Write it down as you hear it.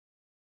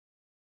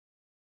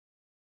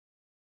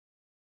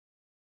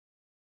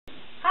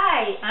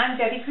Hi, I'm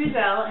Debbie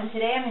Cruzel, and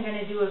today I'm going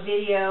to do a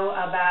video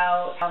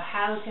about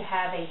how to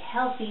have a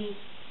healthy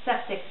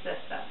septic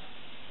system.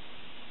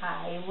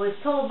 I was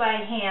told by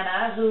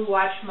Hannah, who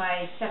watched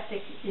my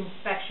septic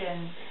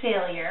inspection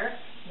failure,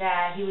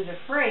 that he was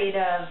afraid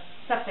of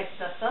septic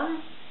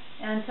systems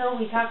until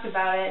we talked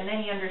about it, and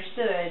then he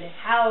understood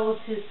how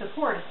to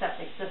support a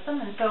septic system,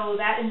 and so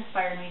that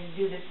inspired me to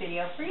do this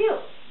video for you.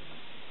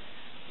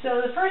 So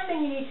the first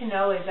thing you need to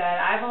know is that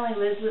I've only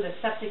lived with a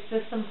septic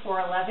system for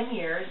 11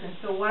 years, and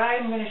so what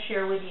I'm going to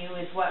share with you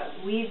is what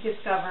we've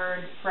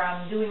discovered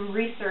from doing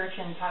research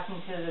and talking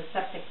to the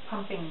septic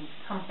pumping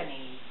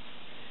companies.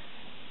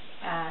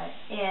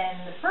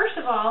 And first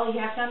of all,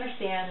 you have to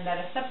understand that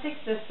a septic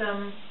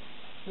system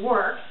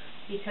works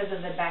because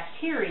of the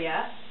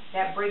bacteria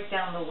that break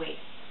down the waste.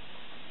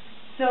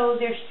 So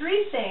there's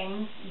three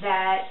things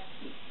that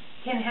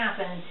can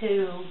happen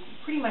to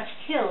pretty much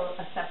kill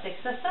a septic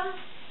system.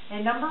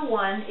 And number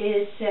one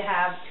is to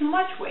have too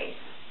much waste.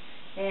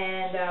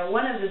 And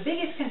one of the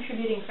biggest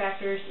contributing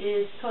factors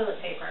is toilet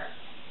paper.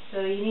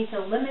 So you need to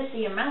limit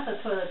the amount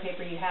of toilet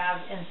paper you have,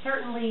 and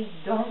certainly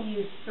don't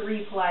use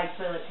 3-ply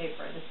toilet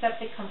paper. The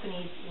septic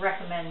companies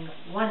recommend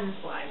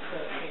 1-ply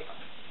toilet paper.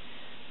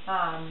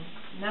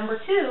 Number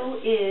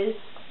two is,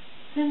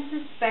 since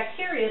it's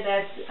bacteria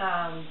that's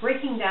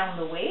breaking down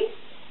the waste,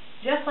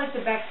 just like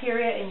the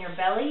bacteria in your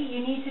belly, you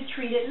need to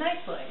treat it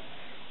nicely.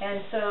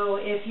 And so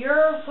if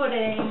you're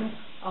putting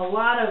a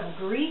lot of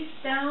grease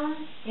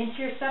down into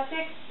your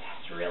septic,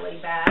 that's really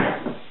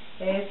bad.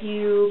 If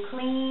you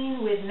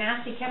clean with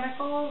nasty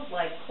chemicals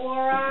like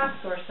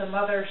Clorox or some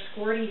other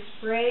squirty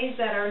sprays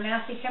that are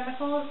nasty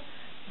chemicals,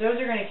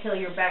 those are going to kill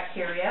your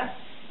bacteria.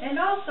 And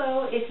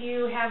also, if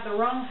you have the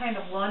wrong kind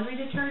of laundry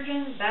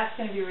detergent, that's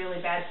going to be really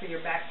bad for your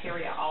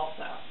bacteria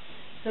also.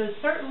 So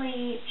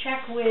certainly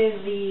check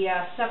with the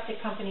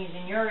septic companies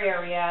in your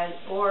area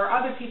or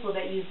other people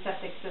that use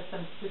septic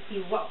systems to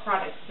see what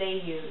products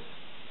they use.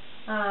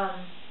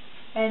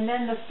 And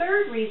then the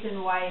third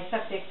reason why a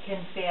septic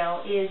can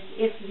fail is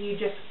if you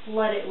just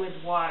flood it with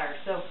water.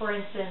 So for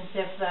instance,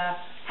 if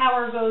the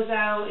power goes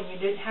out and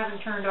you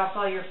haven't turned off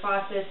all your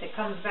faucets, it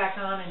comes back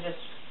on and just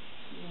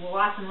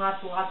lots and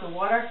lots and lots of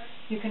water,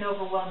 you can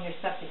overwhelm your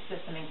septic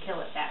system and kill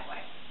it that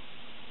way.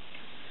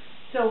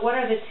 So what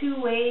are the two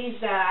ways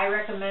that I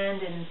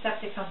recommend and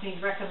septic companies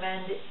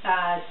recommend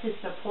to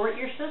support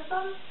your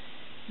system?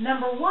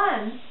 Number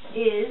one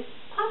is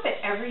pump it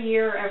every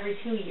year or every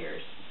 2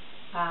 years.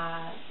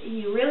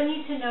 You really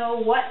need to know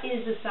what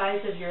is the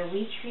size of your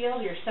leach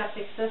field, your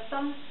septic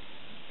system.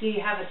 Do you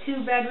have a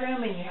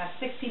 2-bedroom and you have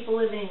 6 people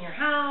living in your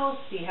house?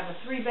 Do you have a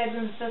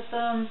 3-bedroom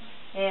system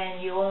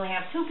and you only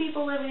have 2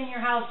 people living in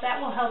your house?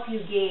 That will help you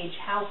gauge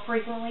how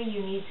frequently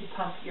you need to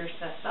pump your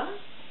system.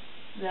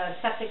 The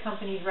septic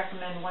companies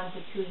recommend 1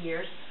 to 2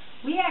 years.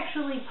 We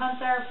actually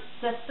pumped our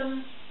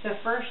system the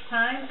first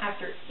time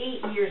after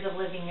 8 years of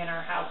living in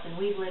our house, and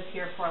we've lived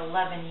here for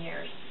 11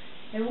 years.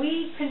 And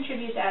we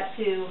contribute that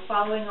to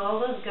following all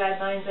those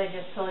guidelines I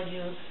just told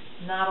you,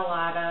 not a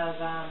lot of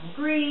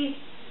grease,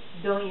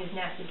 don't use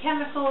nasty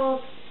chemicals,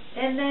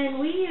 and then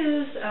we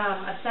use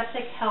a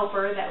septic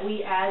helper that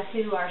we add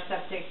to our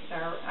septic,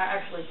 or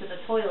actually to the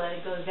toilet.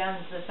 It goes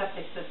down into the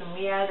septic system.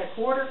 We add a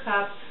 1/4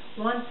 cup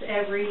once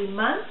every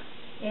month,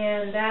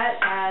 and that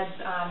adds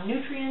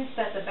nutrients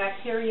that the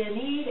bacteria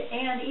need,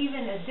 and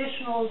even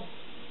additional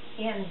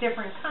and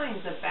different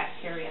kinds of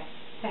bacteria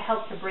to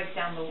help to break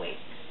down the waste.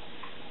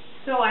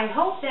 So I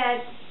hope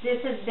that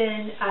this has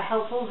been a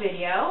helpful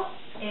video,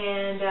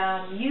 and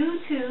you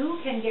too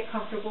can get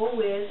comfortable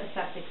with a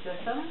septic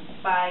system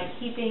by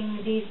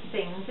keeping these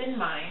things in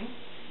mind.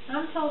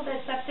 I'm told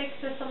that septic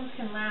systems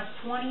can last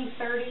 20,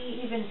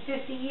 30, even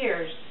 50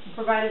 years,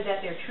 provided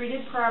that they're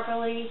treated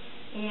properly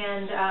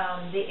and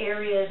the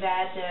area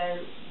that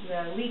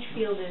the leach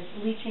field is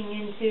leaching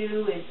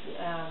into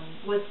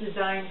was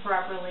designed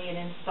properly and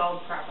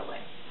installed properly.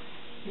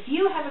 If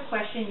you have a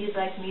question you'd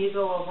like me to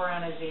go over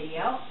on a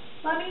video,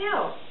 let me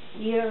know,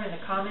 either in the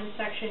comment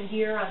section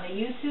here on the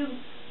YouTube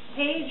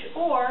page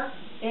or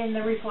in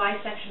the reply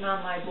section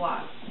on my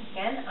blog.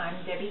 Again,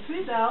 I'm Debbie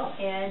Cruzel,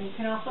 and you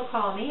can also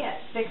call me at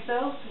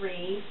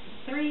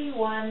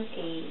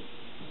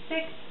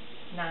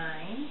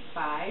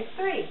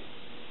 603-318-6953.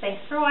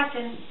 Thanks for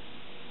watching.